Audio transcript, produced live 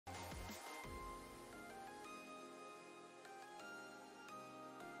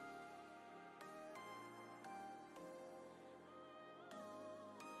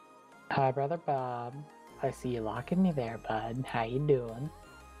Hi, Brother Bob. I see you locking me there, bud. How you doing?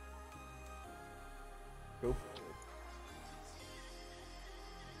 Go.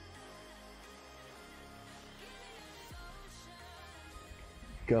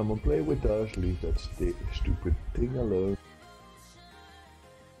 Come and play with us, leave that stupid thing alone.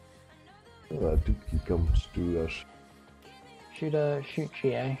 He comes to us. Shoot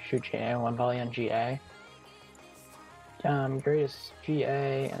GA, shoot GA, one volley on GA. Greatest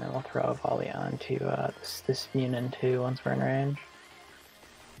GA, and then we'll throw a volley onto this unit too once we're in range.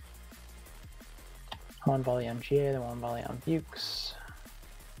 One volley on GA, then one volley on Bukes.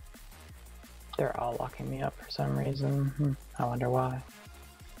 They're all locking me up for some reason. I wonder why.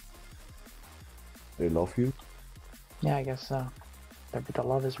 They love you? Yeah, I guess so. The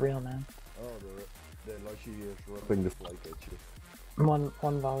love is real, man. Oh, they like you is rubbing the flight at you.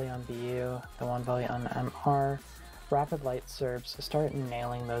 One volley on BU, the one volley on MR. Rapid light Cerbs, so start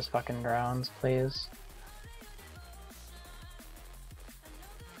nailing those fucking drones, please.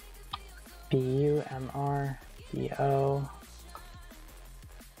 BU, MR, BO.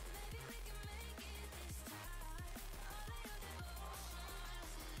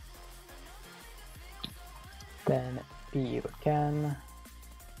 Then BU again.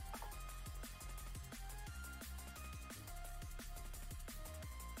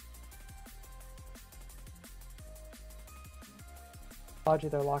 Logi,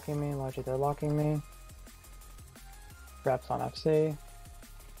 they're locking me. Logi, they're locking me. Reps on FC.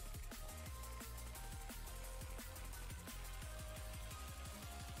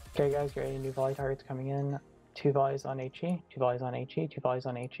 Okay, guys, get ready. New volley targets coming in. 2 volleys on HE. 2 volleys on HE. 2 volleys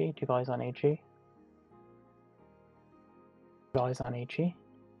on HE. 2 volleys on HE. 2 volleys on HE.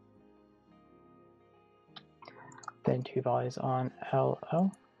 Then 2 volleys on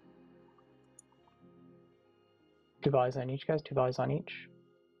LO. 2 volleys on each, guys. 2 volleys on each.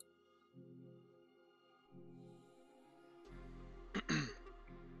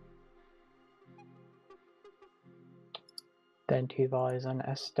 Then 2 volleys on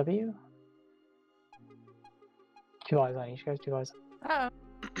SW. 2 volleys on each, guys. 2 volleys.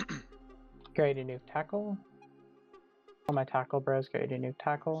 Get ready to nuke tackle. All my tackle bros, get ready to nuke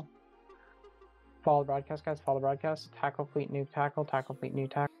tackle. Follow the broadcast, guys. Follow the broadcast. Tackle fleet nuke tackle. Tackle fleet nuke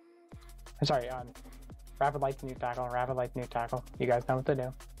tackle. I'm sorry, rapid light nuke tackle. Rapid light nuke tackle. You guys know what to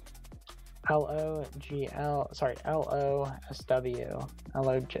do. LO SW.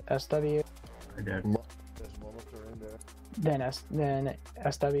 LO SW. There's monitor in there. Then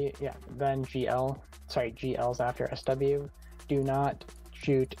SW, yeah, then GL. Sorry, GL's after SW. Do not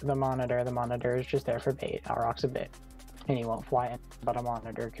shoot the monitor. The monitor is just there for bait. Rock's a bit. And he won't fly in but a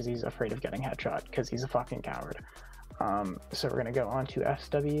monitor because he's afraid of getting headshot because he's a fucking coward. So we're gonna go on to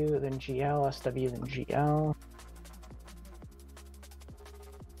SW, then GL, SW, then GL.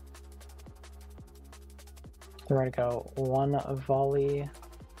 We're gonna go one volley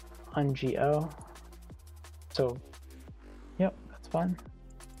on GO. So, yep, that's fine.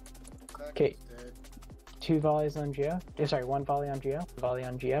 Okay, 2 volleys on GO. Sorry, 1 volley on GO, volley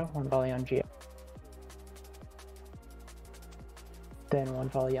on GO, 1 volley on GO. Then 1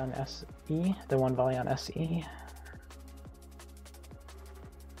 volley on SE, then 1 volley on SE.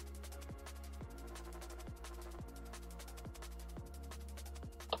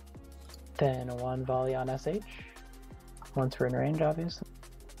 Then 1 volley on SH. Once we're in range, obviously.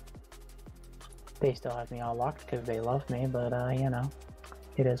 They still have me all locked because they love me, but you know,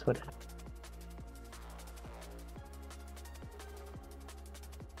 it is what it is.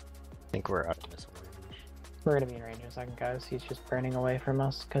 I think we're out of missile range. We're gonna be in range in a second, guys. He's just burning away from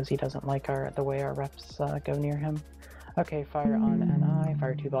us because he doesn't like the way our reps go near him. Okay, fire on NI.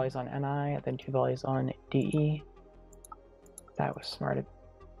 Fire 2 volleys on NI, then 2 volleys on DE. That was smart.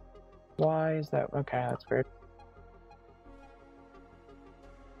 Why is that? Okay, that's weird.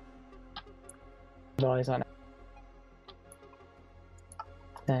 Volleys on,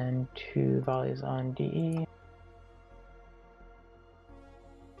 then 2 volleys on DE.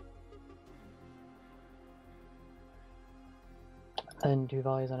 Then 2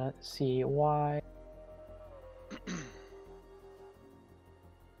 volleys on CY.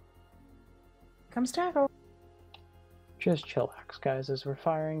 Comes tackle. Just chillax, guys, as we're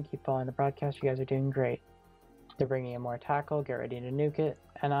firing. Keep following the broadcast. You guys are doing great. They're bringing in more tackle. Get ready to nuke it.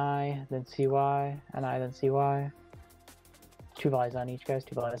 NI, then CY. NI, then CY. 2 volleys on each, guys.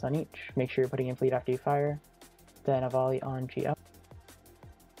 2 volleys on each. Make sure you're putting in fleet after you fire. Then a volley on GL.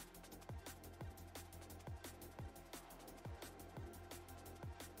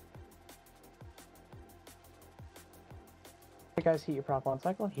 Hey guys, heat your prop on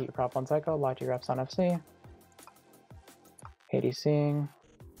cycle. Heat your prop on cycle. Lock your reps on FC. ADCing.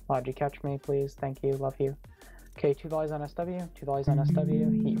 Logi, catch me, please. Thank you. Love you. Okay, 2 volleys on SW. 2 volleys on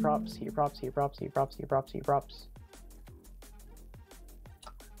SW. Heat props, heat props, heat props, heat props, heat props, heat props.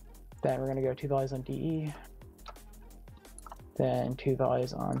 Then we're gonna go 2 volleys on DE. Then 2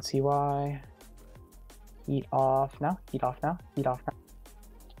 volleys on CY. Heat off now. Heat off now. Heat off now.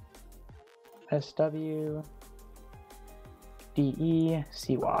 SW. DE,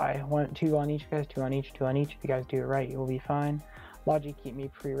 CY. 1, 2 on each, guys. 2 on each, 2 on each. If you guys do it right, you'll be fine. Logi, keep me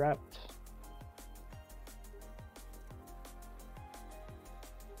pre-repped.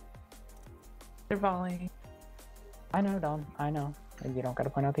 They're volleying. I know, Don. I know. You don't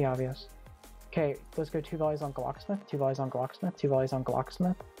gotta point out the obvious. Okay, let's go 2 volleys on Glocksmith. 2 volleys on Glocksmith. 2 volleys on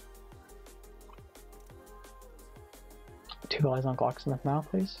Glocksmith. 2 volleys on Glocksmith now,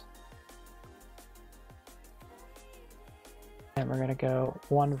 please. And we're gonna go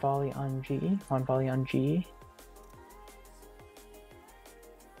 1 volley on GE. 1 volley on GE.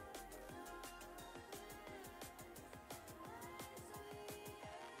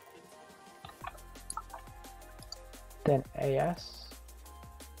 Then AS,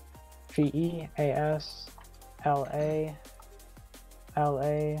 GE, AS, LA,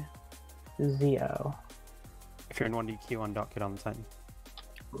 LA, ZO. If you're in 1DQ on dock, get on the Titan.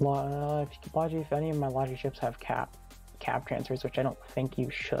 Logi, if any of my Logi ships have cap transfers, which I don't think you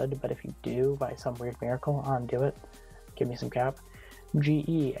should, but if you do, by some weird miracle, do it. Give me some cap.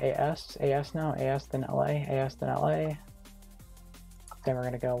 GE, AS, AS now, AS then LA, AS then LA. Then we're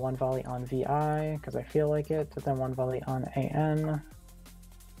going to go 1 volley on VI, because I feel like it, then 1 volley on AN.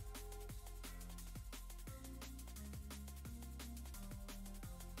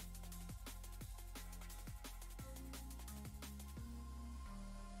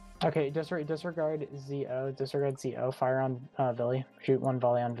 Okay, disregard ZO, disregard ZO, fire on Villy. Shoot 1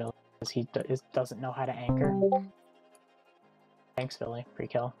 volley on Villy, because he doesn't know how to anchor. Thanks, Villy. Free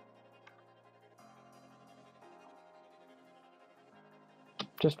kill.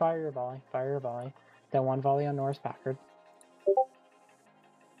 Just fire your volley, then 1 volley on Norris Packard.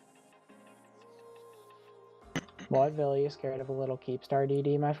 What, Villy, is scared of a little Keepstar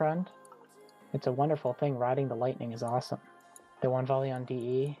DD, my friend? It's a wonderful thing, riding the lightning is awesome. The 1 volley on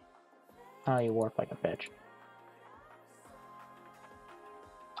DE. Oh, you warp like a bitch.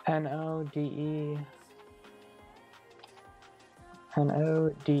 NO, DE. NO,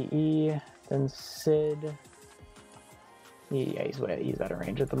 DE, then Sid. Yeah, he's out of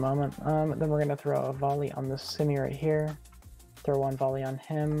range at the moment. Then we're gonna throw a volley on the Simi right here. Throw 1 volley on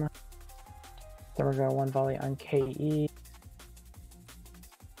him. Then we're gonna 1 volley on KE.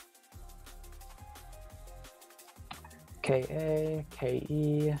 KA,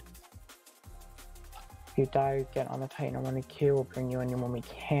 KE. If you die, get on the Titan or 1DQ. We'll bring you in when we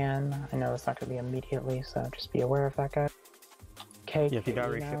can. I know it's not gonna be immediately, so just be aware of that, guy. K, Yeah, if you got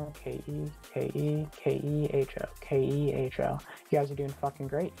KE ratio. now, KE, KE, KE, HO, KE, HO. You guys are doing fucking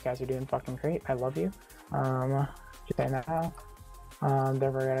great. I love you. Just saying that now.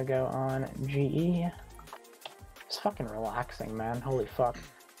 Then we're gonna go on GE. It's fucking relaxing, man. Holy fuck.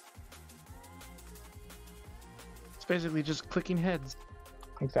 It's basically just clicking heads.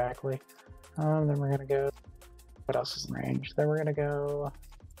 Exactly. Then we're gonna go. What else is in range? Then we're gonna go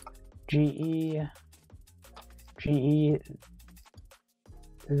GE. GE.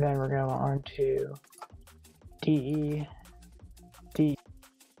 Then we're going on to DE. D.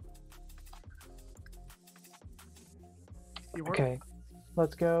 Okay.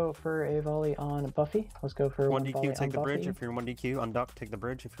 Let's go for a volley on Buffy. Let's go for 1 volley 1DQ, on take the Buffy. bridge. If you're in 1DQ on dock, take the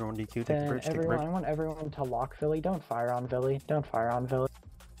bridge. If you're in 1DQ, take the Then bridge, take the bridge. I want everyone to lock Villy. Don't fire on Villy.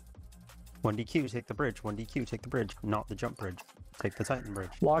 1DQ, take the bridge. 1DQ, take the bridge. Not the jump bridge. Take the Titan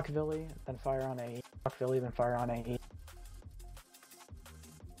bridge. Lock Villy, then fire on AE. Lock Villy, then fire on AE.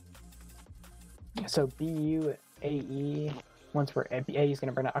 So BU, AE, once we're AE's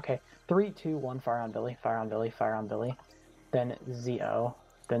gonna burn out. Okay, 3, 2, 1, fire on Villy, fire on Villy, fire on Villy. Then ZO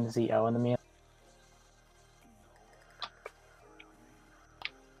in the meal.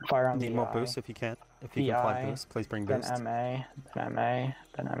 Fire on Need VI. more boosts if you can. If you can fly boost, please bring boost. Then MA, then MA,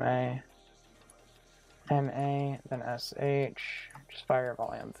 then MA. MA, then SH. Just fire a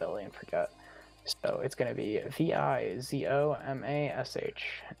volley on Villy and forget. So it's going to be VI, ZO, MA,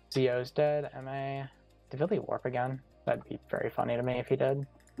 SH. ZO's dead, MA. Did Villy warp again? That'd be very funny to me if he did.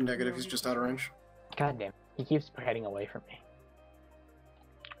 Negative, he's just out of range. God damn, he keeps heading away from me.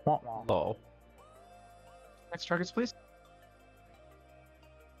 Wah wah. Lol. Next targets, please.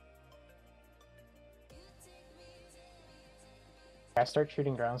 I start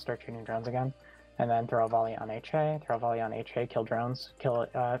shooting drones again. And then throw a volley on HA, kill drones,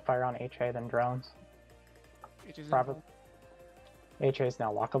 fire on HA, then drones. It is Probably. HA is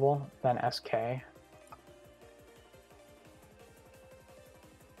now walkable, then SK.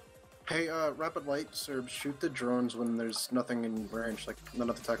 Hey, rapid light, Cerb, shoot the drones when there's nothing in range, like none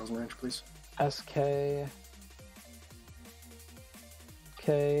of the tackles in range, please. SK.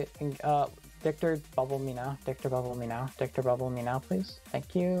 Okay, Dictor, bubble me now. Dictor, bubble me now. Dictor, bubble me now, please.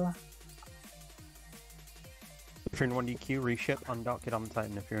 Thank you. If you're in 1DQ, reship, undock, get on the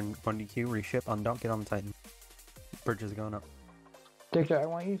Titan. If you're in 1DQ, reship, undock, get on the Titan. Bridge is going up. Dictor, I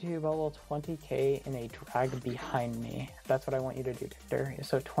want you to bubble 20k in a drag behind me. That's what I want you to do, Dictor.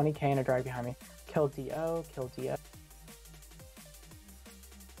 So 20k in a drag behind me. Kill DO, kill DO.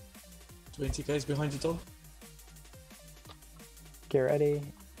 20 guys behind you, Tom. Get ready.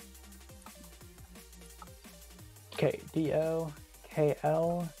 Okay, DO,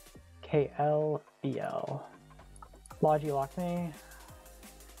 KL, KL, BL. Logi lock me.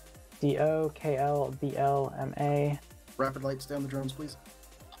 DO, KL, BL, MA. Rapid light, stay on the drones, please.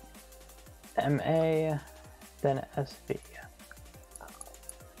 MA, then SV.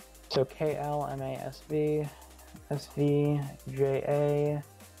 So KL, MA, SV, SV, JA,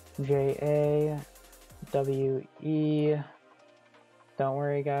 JA, WE. Don't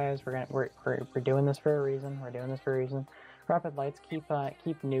worry, guys. We're doing this for a reason. We're doing this for a reason. Rapid lights, keep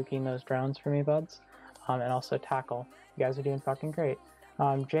nuking those drones for me, buds. And also tackle. You guys are doing fucking great.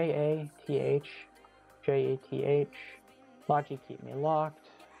 JATH, JATH. Logi, keep me locked.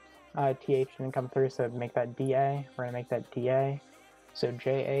 TH didn't come through, so make that DA. We're gonna make that DA. So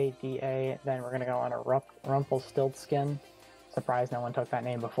JA, DA. Then we're gonna go on a Rumpelstiltskin. Surprised no one took that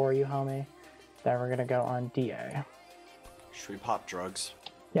name before you, homie. Then we're gonna go on DA. Should we pop drugs?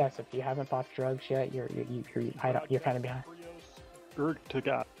 Yes, if you haven't popped drugs yet, you're kind of behind. Erg to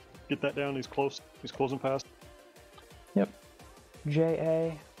get that down. He's close. He's closing fast. Yep.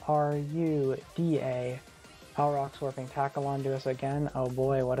 JA, RU, DA. Alrox warping tackle onto us again. Oh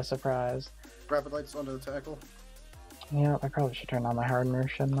boy, what a surprise. Rapid lights onto the tackle. Yeah, I probably should turn on my hardener,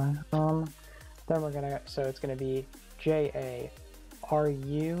 shouldn't I? Then we're gonna, so it's gonna be JA,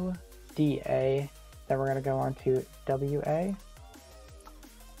 RU, DA. Then we're gonna go on to WA.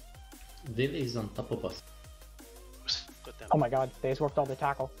 Viv is on top of us. Oh my god, they just warped all the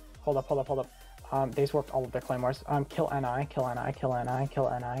tackle. Hold up. They just warped all of their claymores. Kill NI, kill NI, kill NI, kill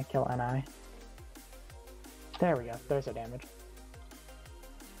NI, kill NI. There we go, there's the damage.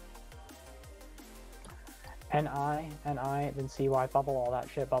 NI, then CY, bubble all that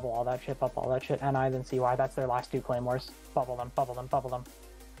shit, bubble all that shit, bubble all that shit. NI, then CY, that's their last two claymores. Bubble them, bubble them, bubble them.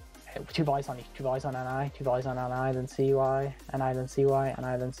 Hey, 2 volleys on each, 2 volleys on NI, 2 volleys on NI, then CY, NI, then CY,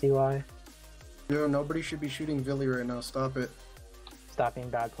 NI, then CY. No, nobody should be shooting Villy right now, stop it. Stop being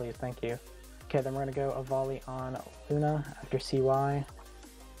bad, please, thank you. Okay, then we're gonna go a volley on Luna after CY.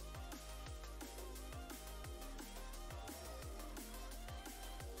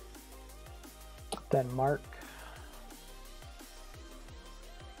 Then Mark.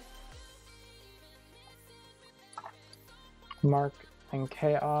 Mark, then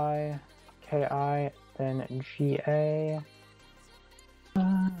KI, KI, then GA.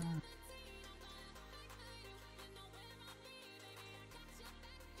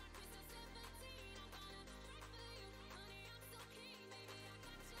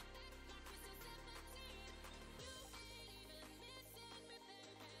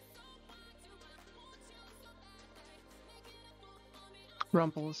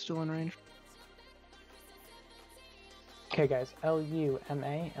 Rumple is still in range. Okay, guys, LUMA,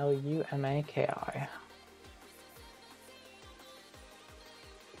 LUMA,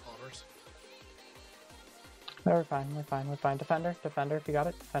 No, we're fine. Defender, if you got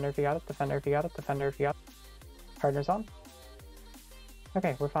it. Defender, if you got it. Partners on.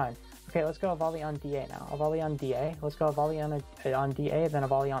 Okay, we're fine. Okay, let's go a volley on DA now. A volley on DA. Let's go a volley on DA, then a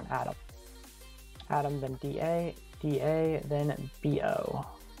volley on Adam. Adam, then DA, DA, then BO.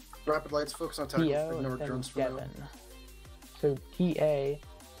 Rapid lights, focus on tackle. BO, Ignore then drones for now. Devon. So DA,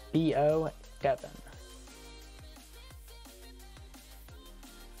 BO, Devon.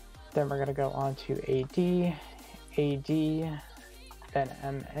 Then we're gonna go on to AD, then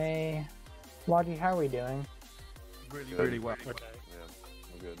MA. Logi, how are we doing? Really well. Okay. Yeah,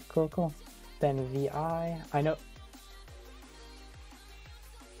 we're good. Cool. Then VI. I know.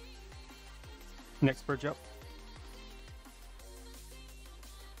 Next bridge up.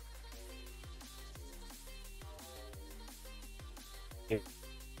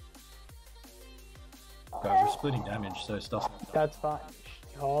 Guys, we're splitting damage, so stuff. That's fine.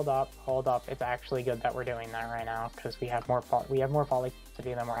 Hold up. It's actually good that we're doing that right now because we have more volley to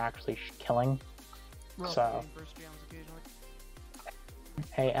do than we're actually killing. So. First jams occasionally.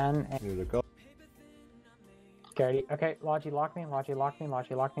 AN. Here they go. Scaredy. Okay, Logi lock me, Logi lock me,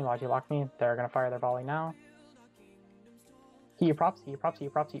 Logi lock me, Logi lock me. They're gonna fire their volley now. Heat your props, heat your props, heat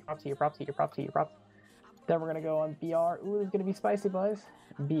your props, heat your props, heat your props, heat your props, heat your props. Then we're gonna go on BR. Ooh, it's gonna be spicy, boys.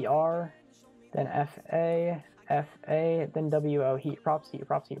 BR, then FA, FA, then WO. Heat your props, heat your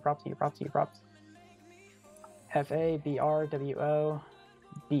props, heat your props, heat your props, heat your props. FA, BR, WO,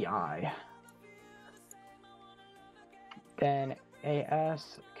 BI. Then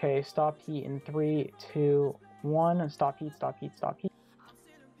AS. Okay, stop heat in 3, 2, 1. Stop heat, stop heat, stop heat.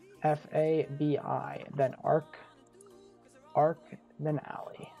 FA, BI. Then ARC, ARC, then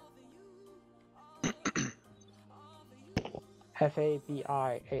Alley. FA,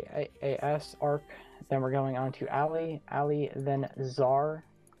 BI, AS, ARC. Then we're going on to Alley, Alley, then ZAR,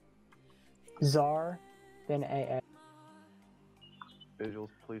 ZAR, then AA. Visuals,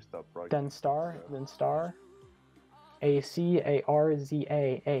 please stop right. Then Star, then Star. AC, AR,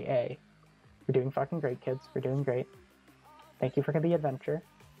 ZA, AA. We're doing fucking great, kids. We're doing great. Thank you for the adventure.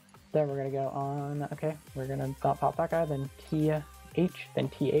 Then we're gonna go on. Okay, we're gonna not pop that guy. Then TH, then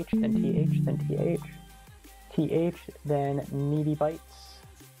TH, then TH, then TH, TH, then Meaty Bites.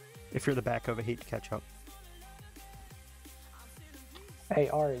 If you're the back of a heat, catch up.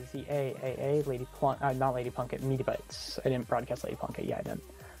 AR, ZA, AA, Lady Plunk, not Lady Plunkett, Meaty Bites. I didn't broadcast Lady Plunkett. Yeah, I did.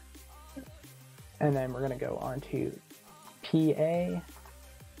 And then we're gonna go on to PA.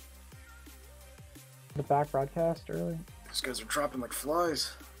 The back broadcast early. These guys are dropping like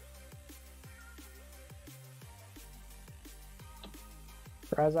flies.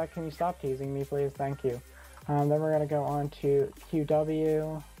 Razak, can you stop teasing me, please? Thank you. Then we're gonna go on to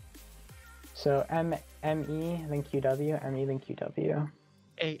QW. So ME, then QW, ME, then QW.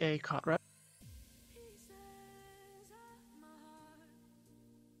 AA caught rep.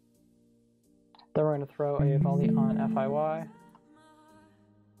 Then we're gonna throw a volley on FIY.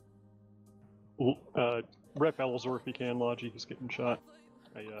 Rep Ellsworth if you can, Logi. He's getting shot.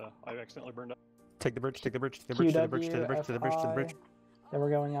 I accidentally burned up. Take the bridge, take the bridge, take the bridge, take the bridge, take the bridge, take the bridge, take the bridge. Then we're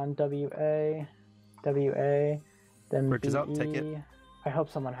going on WA, WA, then Bridge is BE. up, take it. I hope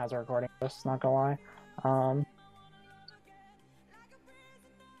someone has a recording of this, not gonna lie.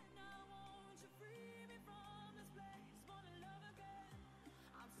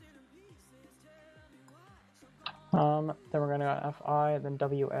 Then we're gonna go FI, then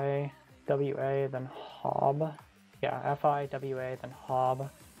WA, WA, then Hob. Yeah, FI, WA, then Hob.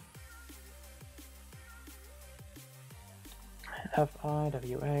 FI,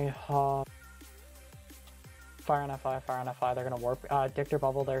 WA, Hob. Fire on FI, fire on FI, they're gonna warp. Dictor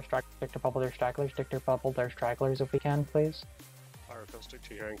Bubble, there's stragglers, Dictor Bubble, there's stragglers, Dictor Bubble, there's stragglers if we can, please. Fire stick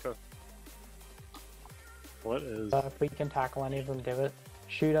to your anchor. What is... If we can tackle any of them, do it.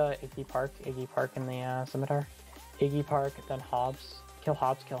 Shoot Iggy Park in the scimitar. Iggy Park, then Hobbs. Kill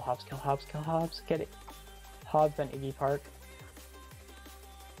Hobbs, kill Hobbs, kill Hobbs, kill Hobbs. Get it. Hobbs, then Iggy Park.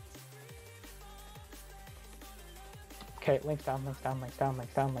 Okay, links down, links down, links down,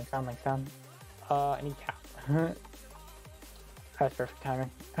 links down, links down, links down. I need cap. That's perfect timing.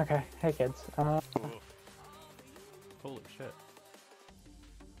 Okay, hey kids. Holy shit.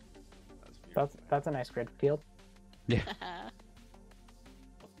 That's a nice grid field. Yeah.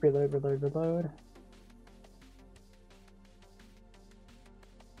 Reload, reload, reload.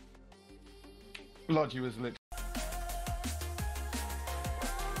 Logi was lit.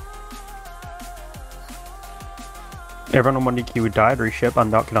 Everyone on 1DQ who died, reship,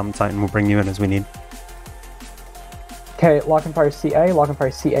 undock it on Titan, we'll bring you in as we need. Okay, lock and fire CA, lock and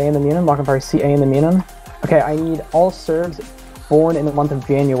fire CA in the Munum, lock and fire CA in the Munum. Okay, I need all Serbs born in the month of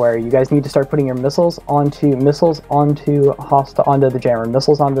January. You guys need to start putting your missiles onto onto the jammer.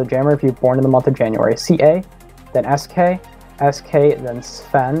 Missiles onto the jammer if you're born in the month of January. CA, then SK, SK, then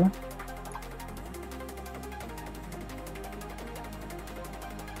Sven.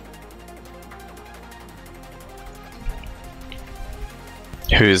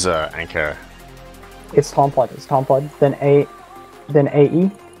 Who's anchor? It's Tom Flood. It's Tom Flood. Then AE.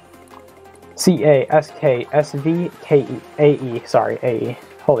 CA, SK, SV, KE, AE. Sorry, AE.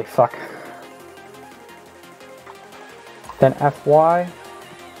 Holy fuck. Then FY.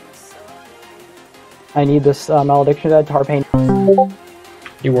 I need this malediction dead to Harpain.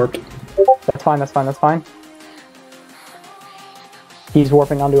 You warped. That's fine, that's fine, that's fine. He's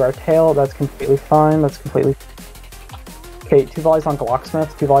warping onto our tail. That's completely fine. That's completely... Okay, 2 volleys on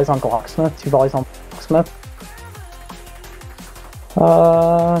Glocksmith, 2 volleys on Glocksmith, 2 volleys on Glocksmith.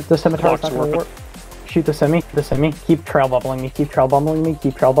 The scimitar's not gonna work. Shoot the semi, Keep trail bubbling me, keep trail bubbling me,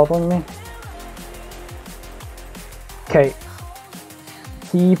 keep trail bubbling me. Okay.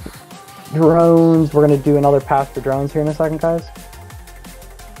 Keep drones. We're gonna do another pass for drones here in a second, guys.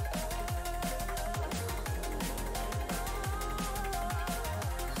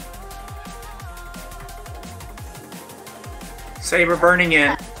 Saber burning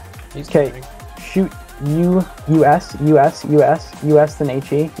in. Okay, shoot US, then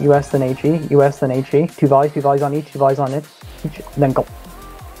HE, US, then HE, US, then HE. Two volleys on each, then go.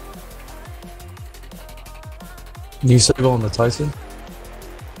 You Saber on the Titan?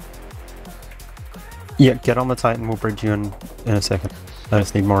 Yeah, get on the Titan, we'll bridge you in a second. I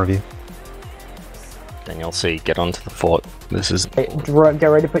just need more of you. Then you'll see, get onto the fort. This is... Okay, get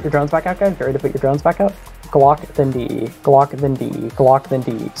ready to put your drones back out, guys. Get ready to put your drones back out. Glock, then DE. Glock, then DE. Glock, then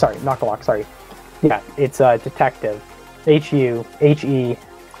DE. Sorry, not Glock, sorry. Yeah, it's detective. HU, HE,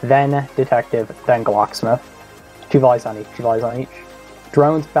 then detective, then Glocksmith. Two volleys on each,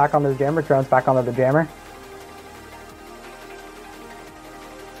 Drones back onto the jammer,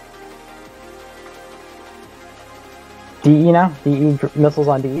 DE now. DE, missiles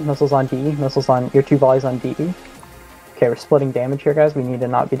on DE, missiles on your two volleys on DE. Okay, we're splitting damage here, guys. We need to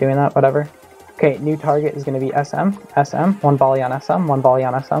not be doing that, whatever. Okay, new target is going to be SM. One volley on SM, one volley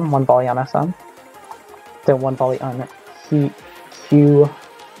on SM, one volley on SM. Then one volley on QU,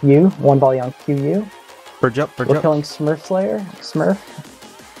 one volley on QU. Bridge up. We're killing Smurf Slayer. Smurf.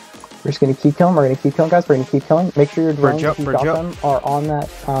 We're just going to keep killing. Guys. We're going to keep killing. Make sure your drones, if you got them, are on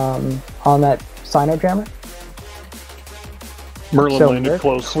that Sino jammer. Merlin landed Rick,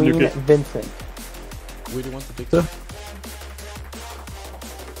 close. Queen, Vincent. We do want the Victor?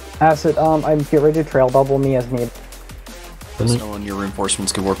 Acid, I'm get ready to trail double me as needed. There's no one your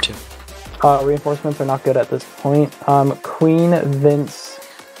reinforcements can warp to. Reinforcements are not good at this point. Queen, Vince,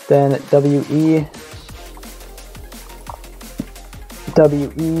 then WE,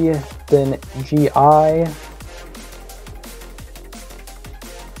 then GI.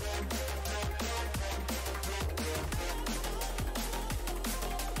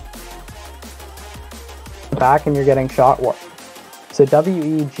 Back and you're getting shot. What? So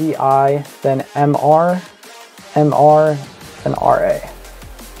WEGI, then MR, then RA.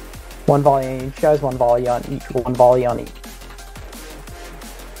 One volley on each, guys. One volley on each.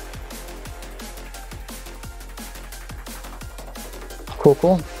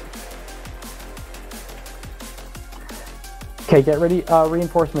 Cool. Okay, get ready.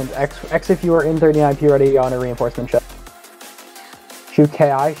 Reinforcements. X if you are in 39, P ready on a reinforcement check. Shoot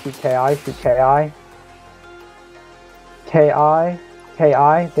KI. KI,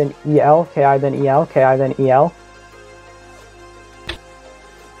 then EL, then EL.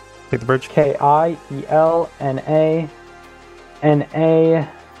 Take the bridge. KI, EL, NA,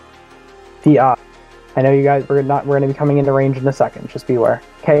 DI. I know you guys, we're going to be coming into range in a second, just beware.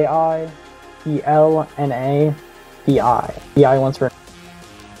 KI, EL, NA, DI. DI once we're...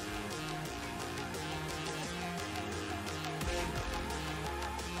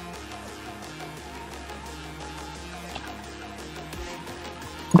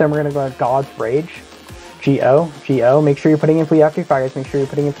 Then we're gonna go to God's Rage. GO. Make sure you're putting in fleet active fires. GO.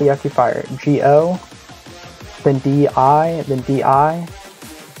 Then DI.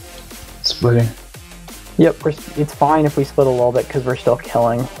 Splitting. Yep, it's fine if we split a little bit because we're still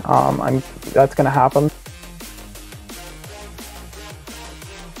killing. That's gonna happen.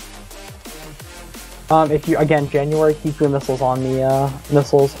 If you again January, keep your missiles on the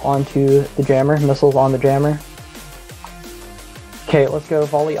missiles onto the jammer. Missiles on the jammer. Okay, let's go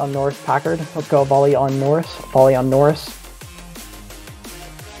volley on Norris Packard. Let's go volley on Norris.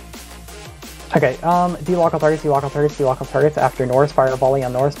 Okay, delock all targets after Norris. Fire a volley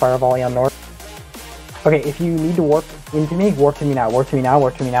on Norris. Okay, if you need to warp into me, warp to me now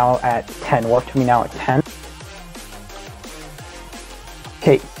at 10.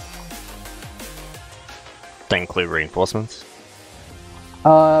 Okay. That include reinforcements?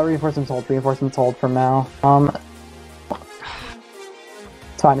 Reinforcements hold from now.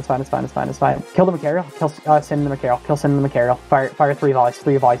 It's fine. Kill the Macarial. Send the Macarial. Fire three volleys.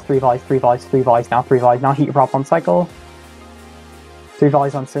 Now heat your prop on cycle. 3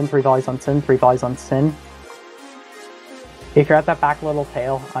 volleys on Sin. If you're at that back little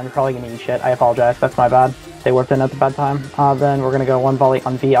tail, you're probably gonna eat shit. I apologize. That's my bad. They warped in at the bad time. Then we're gonna go 1 volley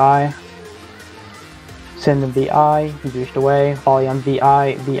on VI. Send the VI, he boosted away, volley on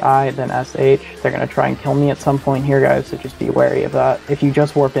VI, then SH. They're gonna try and kill me at some point here, guys, so just be wary of that. If you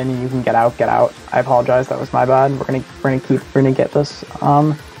just warped in and you can get out, get out. I apologize, that was my bad. We're gonna get this.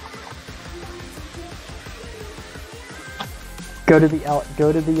 Go to the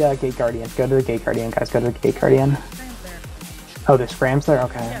Gate Guardian. Guys. Go to the Gate Guardian. Oh, there's Scrams there?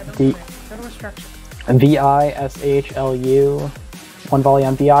 Okay. Yeah, go to Extraction. VI, SH, LU. 1 volley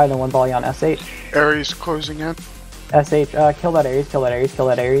on VI, then 1 volley on SH. Ares closing in. SH, kill that Ares.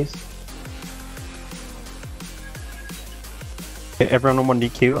 Okay, everyone on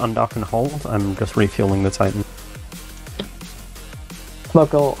 1DQ, undock and hold. I'm just refueling the Titan.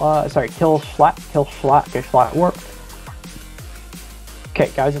 Local, sorry, kill flat, get flat warped.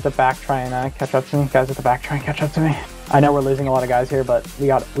 Okay, guys at the back try and catch up to me. Guys at the back try and catch up to me. I know we're losing a lot of guys here, but we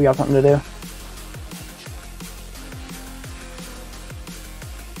got something to do.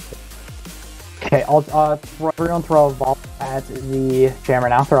 Okay, I'll everyone throw a volley at the jammer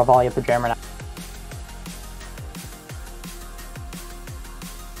now. Throw a volley at the jammer now.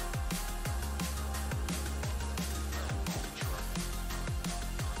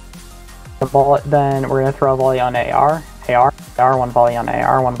 Then we're gonna throw a volley on AR, one volley on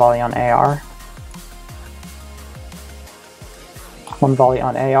AR, one volley on AR. One volley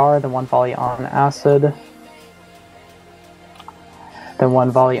on AR, then one volley on acid. Then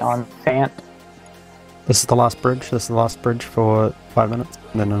one volley on Fant. This is the last bridge. This is the last bridge for 5 minutes.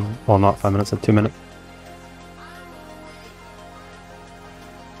 And then, well, not 5 minutes, 2 minutes.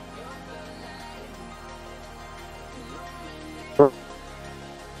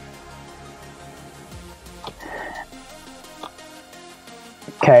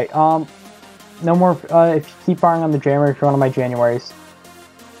 Okay, no more, if you keep firing on the jammer, if you're one of my Januaries.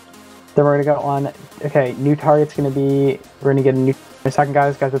 Then we're gonna go on, okay, new target's gonna be, we're gonna get a new second,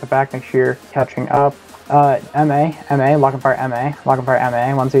 guys at the back, make sure you're catching up. MA, lock and fire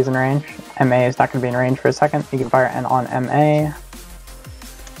MA, once he's in range. MA is not gonna be in range for a second, you can fire N on MA.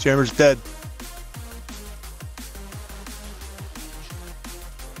 Jammer's dead.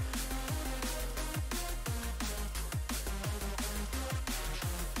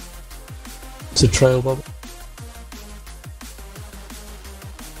 It's a trail bubble.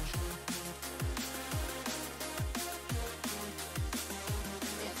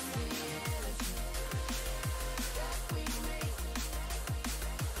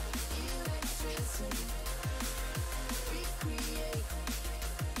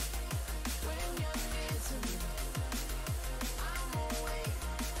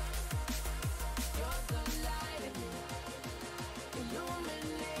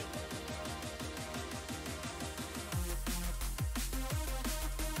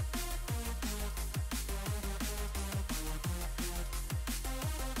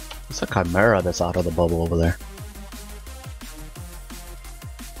 It's a chimera that's out of the bubble over there.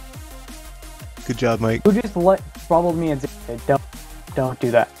 Good job, Mike. Who just bubbled me and don't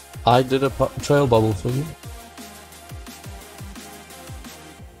do that. I did a trail bubble for you.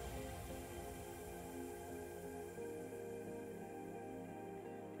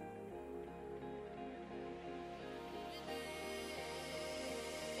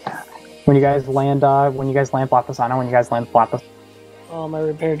 When you guys land flap the sign, when you guys land flap the All my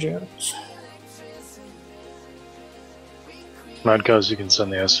repair jobs. Mad guys, you can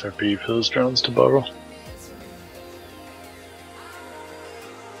send the SRP for those drones to borrow.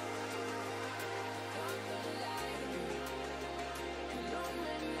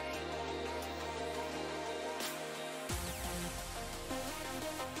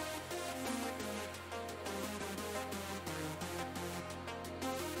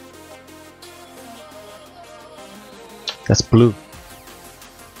 That's blue.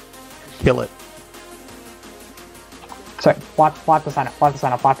 Kill it. Sorry, flap the sign up. I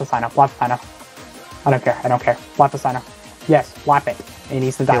don't care. Flap the sign up. Yes, flap it. It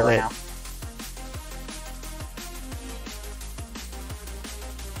needs to die Kill right it. now.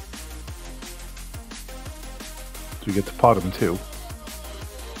 Do we get to pot him too?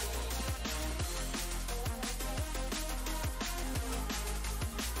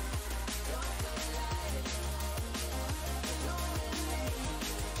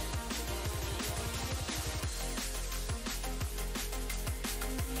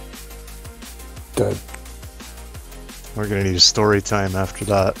 Dead. We're gonna need a story time after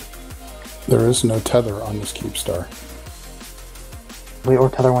that. There is no tether on this cube star. Wait, or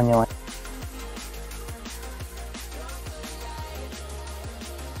tether when you like.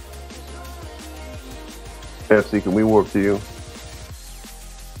 FC, can we warp to you?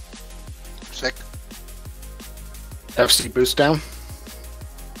 Sick. FC boost down.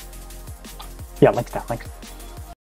 Yeah, links down, links.